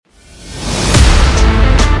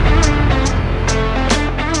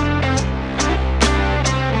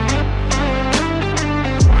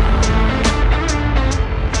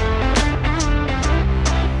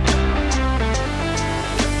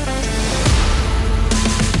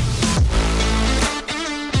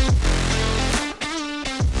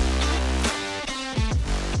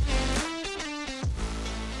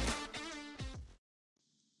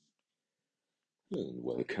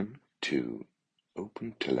Welcome to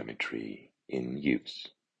OpenTelemetry in Use.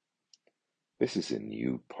 This is a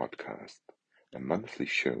new podcast, a monthly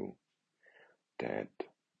show that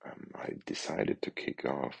I decided to kick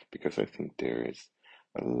off because I think there is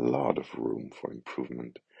a lot of room for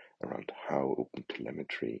improvement around how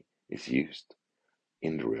OpenTelemetry is used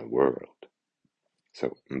in the real world.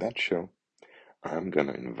 So in that show, I'm going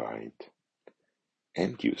to invite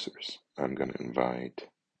end users. I'm going to invite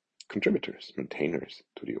contributors, maintainers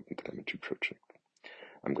to the OpenTelemetry project.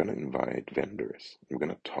 I'm going to invite vendors. I'm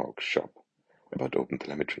going to talk shop about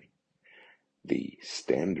OpenTelemetry, the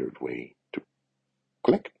standard way to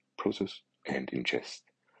collect, process, and ingest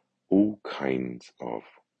all kinds of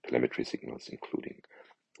telemetry signals, including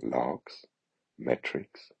logs,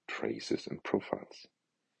 metrics, traces, and profiles.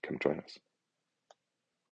 Come join us.